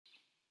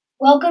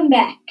Welcome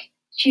back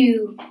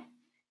to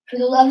For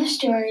the Love of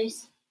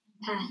Stories.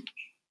 Hi.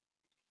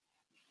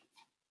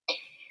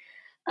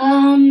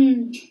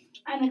 I'm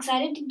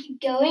excited to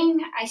keep going.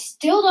 I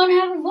still don't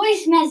have a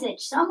voice message.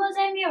 Someone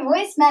send me a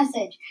voice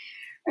message.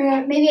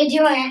 Or maybe I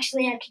do. I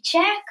actually have to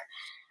check.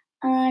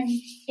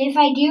 If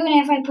I do,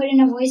 and if I put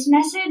in a voice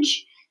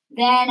message,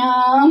 then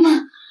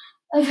I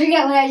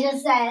forget what I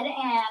just said.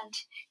 And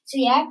so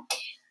yeah.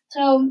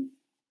 So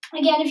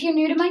again, if you're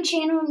new to my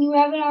channel and you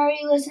haven't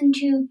already listened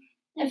to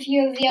a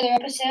few of the other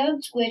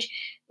episodes, which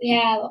we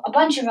have a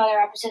bunch of other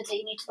episodes that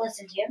you need to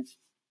listen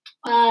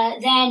to,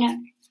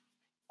 then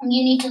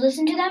you need to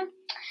listen to them.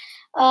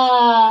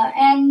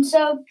 And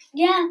so,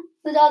 yeah,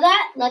 with all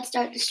that, let's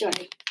start the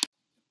story.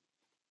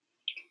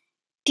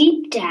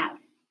 Deep down,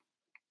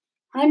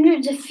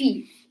 hundreds of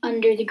feet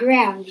under the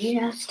ground you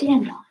now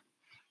stand on,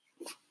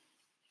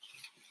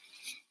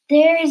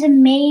 there is a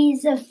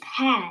maze of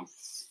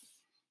paths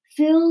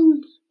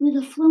filled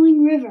with a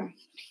flowing river,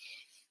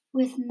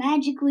 with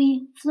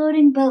magically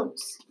floating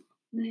boats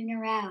moving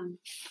around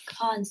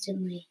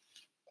constantly.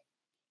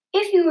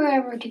 If you were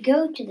ever to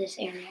go to this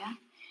area,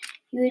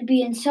 you would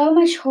be in so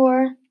much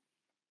horror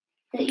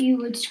that you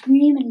would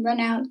scream and run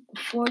out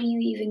before you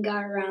even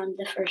got around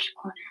the first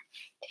corner.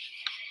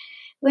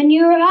 When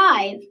you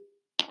arrive,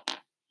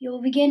 you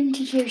will begin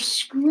to hear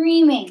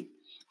screaming,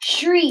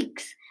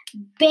 shrieks,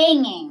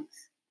 bangings,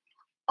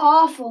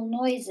 awful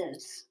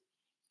noises.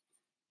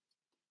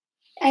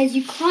 As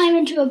you climb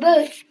into a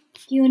boat,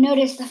 you will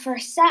notice the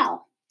first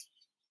cell.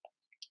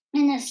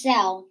 In the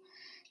cell,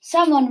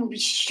 someone will be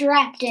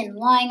strapped in,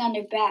 lying on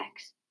their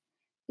backs,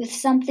 with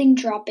something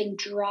dropping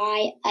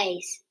dry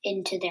ice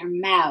into their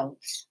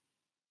mouths.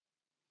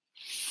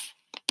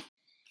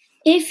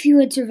 If you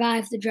had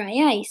survived the dry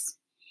ice,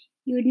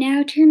 you would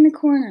now turn the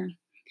corner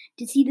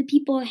to see the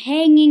people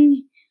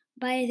hanging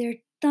by their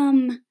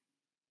thumb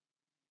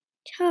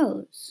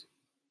toes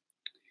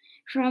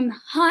from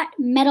hot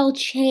metal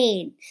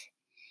chains,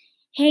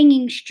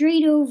 hanging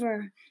straight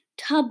over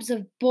tubs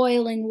of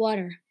boiling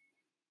water.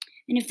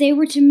 And if they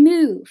were to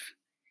move,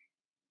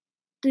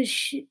 the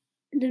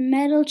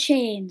metal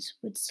chains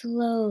would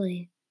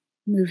slowly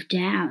move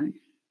down.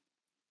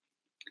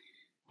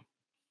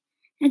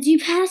 As you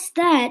passed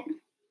that,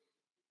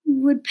 you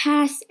would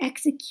pass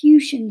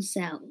execution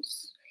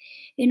cells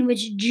in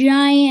which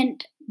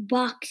giant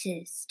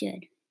boxes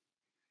stood.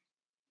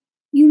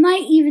 You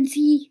might even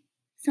see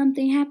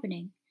something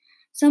happening.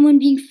 Someone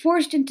being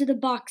forced into the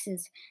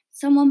boxes,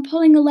 someone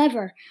pulling a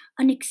lever,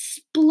 an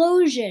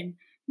explosion.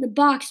 The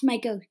box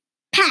might go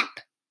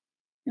pop,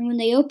 and when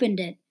they opened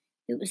it,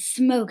 it was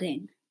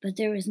smoking, but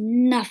there was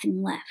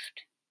nothing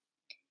left.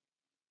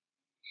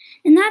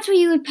 And that's where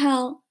you would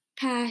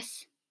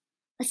pass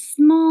a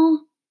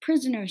small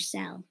prisoner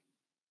cell.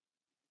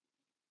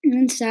 And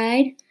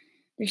inside,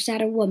 there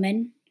sat a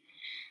woman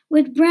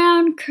with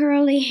brown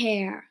curly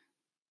hair.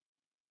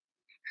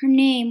 Her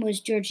name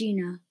was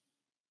Georgina.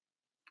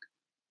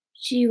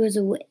 She was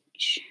a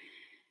witch.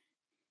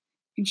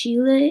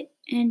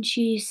 And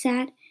she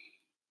sat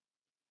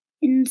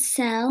in the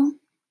cell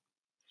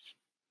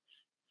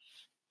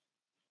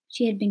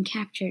she had been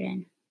captured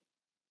in.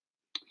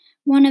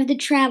 One of the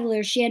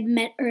travelers she had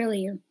met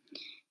earlier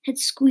had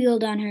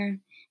squealed on her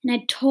and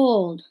had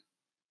told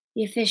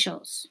the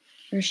officials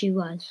where she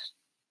was.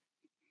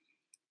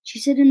 She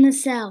sat in the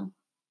cell.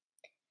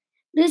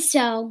 This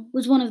cell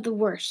was one of the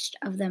worst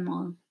of them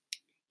all.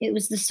 It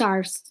was the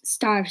starve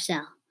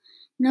cell.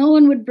 No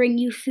one would bring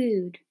you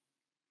food.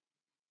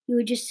 You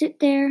would just sit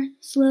there,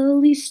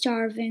 slowly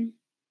starving,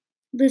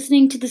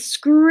 listening to the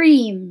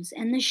screams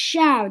and the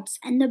shouts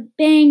and the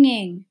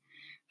banging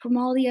from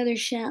all the other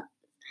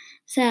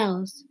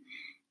cells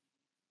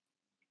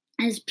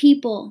as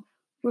people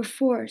were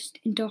forced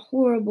into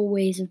horrible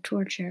ways of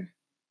torture.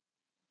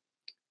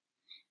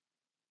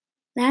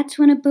 That's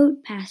when a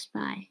boat passed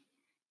by.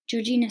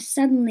 Georgina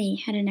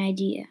suddenly had an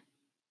idea.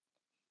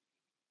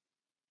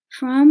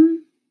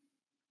 From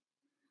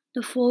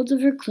the folds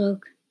of her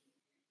cloak,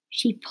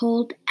 she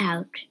pulled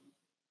out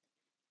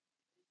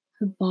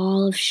her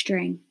ball of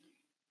string.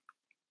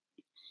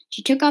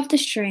 She took off the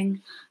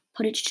string,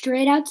 put it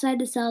straight outside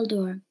the cell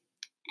door,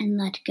 and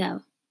let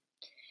go.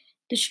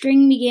 The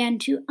string began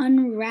to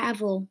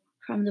unravel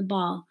from the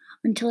ball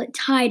until it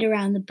tied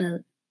around the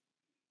boat.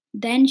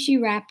 Then she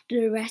wrapped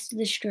the rest of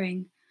the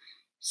string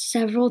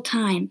several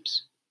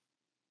times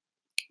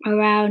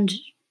around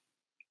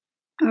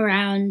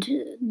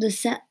the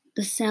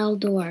cell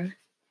door.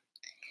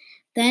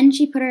 Then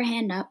she put her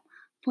hand up,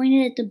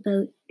 pointed at the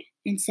boat,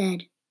 and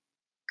said,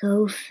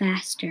 "Go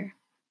faster."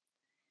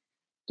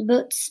 The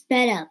boat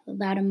sped up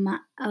about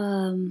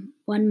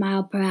 1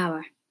 mile per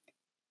hour.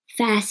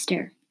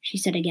 "Faster," she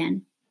said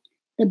again.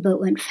 The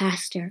boat went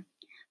faster.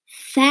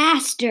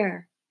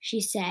 "Faster," she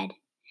said.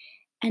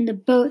 And the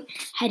boat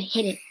had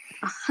hit it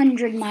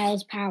 100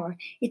 miles per hour.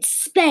 It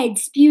sped,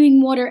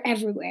 spewing water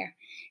everywhere.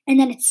 And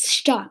then it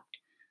stopped.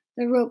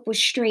 The rope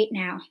was straight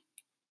now.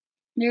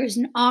 There was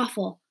an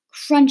awful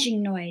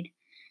crunching noise.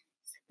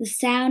 The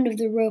sound of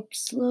the rope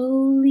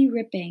slowly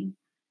ripping.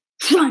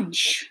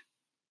 Crunch!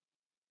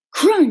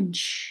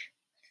 Crunch!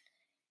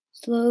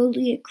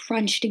 Slowly it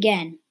crunched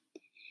again.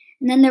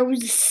 And then there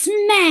was a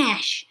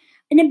smash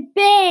and a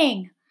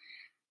bang.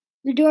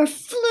 The door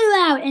flew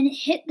out and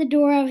hit the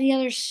door of the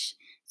other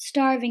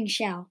starving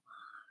shell.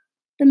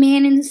 The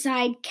man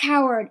inside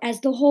cowered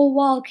as the whole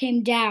wall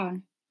came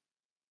down.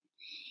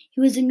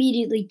 He was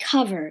immediately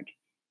covered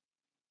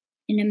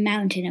in a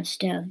mountain of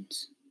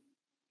stones.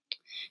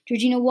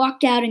 Georgina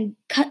walked out and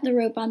cut the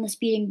rope on the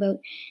speeding boat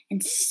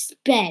and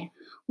sped.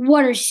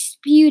 Water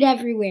spewed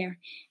everywhere.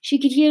 She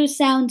could hear the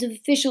sounds of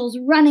officials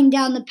running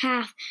down the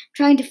path,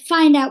 trying to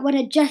find out what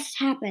had just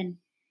happened.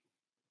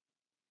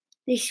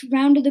 They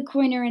rounded the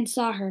corner and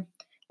saw her,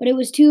 but it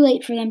was too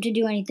late for them to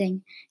do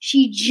anything.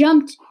 She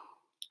jumped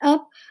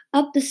up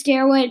the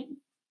stairway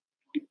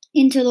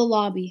into the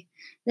lobby.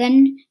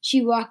 Then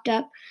she walked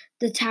up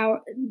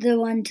the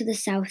one to the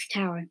south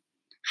tower.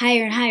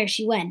 Higher and higher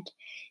she went.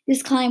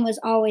 This climb was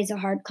always a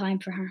hard climb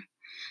for her.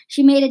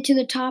 She made it to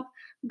the top,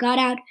 got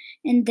out,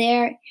 and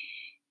there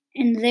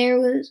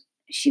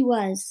she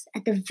was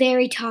at the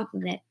very top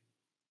of it.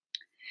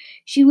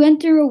 She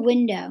went through a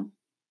window.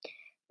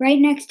 Right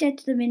next to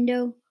the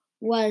window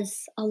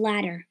was a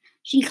ladder.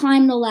 She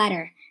climbed the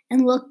ladder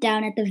and looked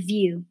down at the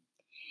view.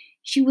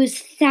 She was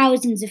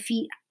thousands of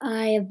feet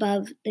high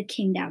above the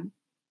kingdom.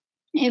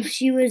 If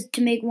she was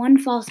to make one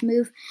false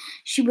move,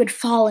 she would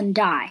fall and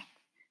die.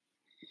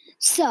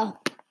 So,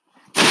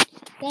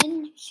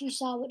 then she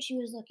saw what she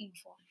was looking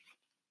for.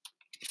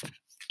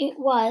 It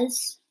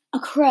was a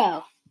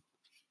crow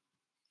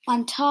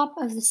on top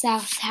of the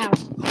south tower.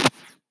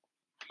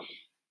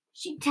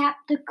 She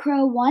tapped the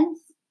crow once,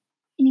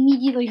 and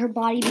immediately her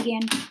body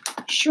began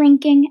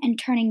shrinking and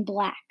turning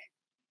black.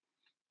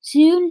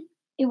 Soon,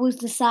 it was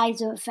the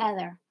size of a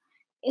feather.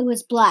 It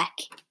was black.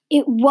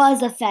 It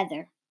was a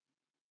feather.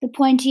 The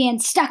pointy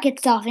end stuck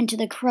itself into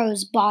the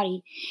crow's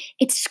body.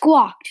 It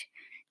squawked.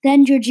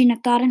 Then Georgina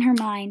thought in her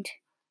mind,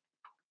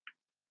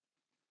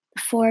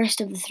 the forest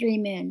of the 3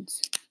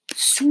 moons.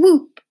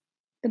 Swoop!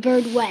 The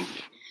bird went.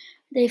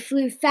 They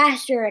flew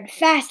faster and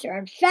faster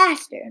and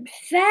faster and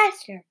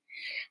faster,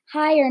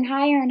 higher and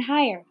higher and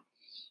higher.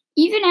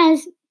 Even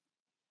as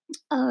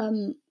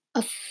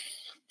a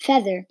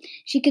feather,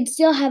 she could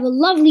still have a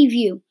lovely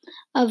view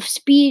of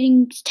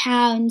speeding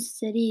towns,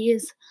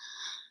 cities,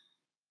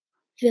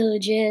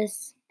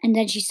 villages, and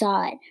then she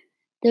saw it,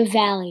 the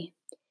valley.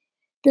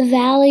 The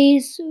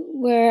valleys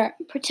were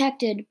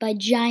protected by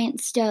giant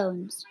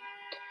stones.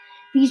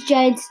 These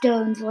giant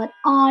stones went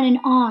on and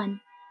on.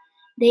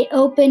 They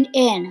opened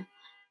in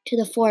to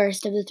the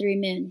forest of the 3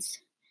 moons.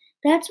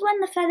 That's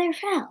when the feather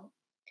fell,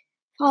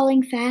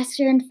 falling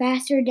faster and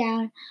faster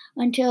down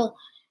until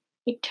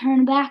it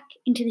turned back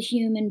into the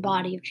human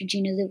body of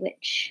Georgina the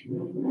witch.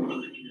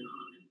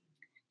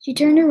 She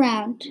turned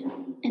around,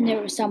 and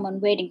there was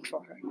someone waiting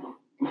for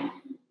her.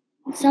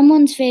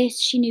 Someone's face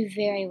she knew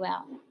very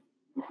well.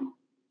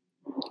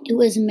 It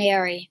was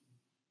Mary.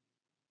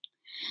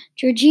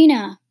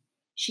 "Georgina,"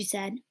 she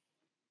said,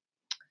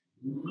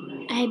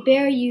 "I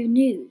bear you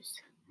news.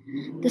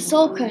 The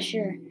Soul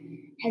Crusher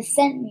has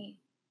sent me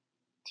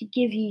to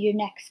give you your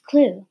next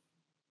clue.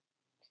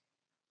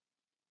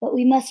 But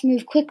we must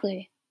move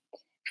quickly,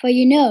 for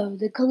you know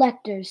the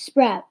collectors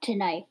sprout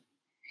tonight."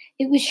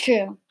 It was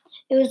true.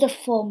 It was a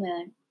full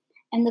moon,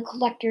 and the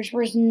collectors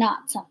was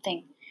not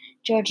something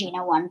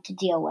Georgina wanted to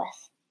deal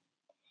with.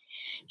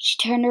 She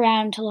turned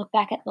around to look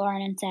back at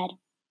Lauren and said,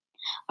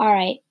 "All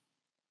right,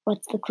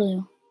 what's the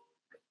clue?"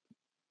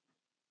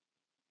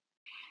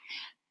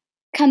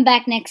 Come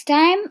back next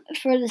time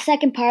for the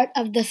second part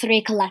of The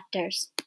 3 Collectors.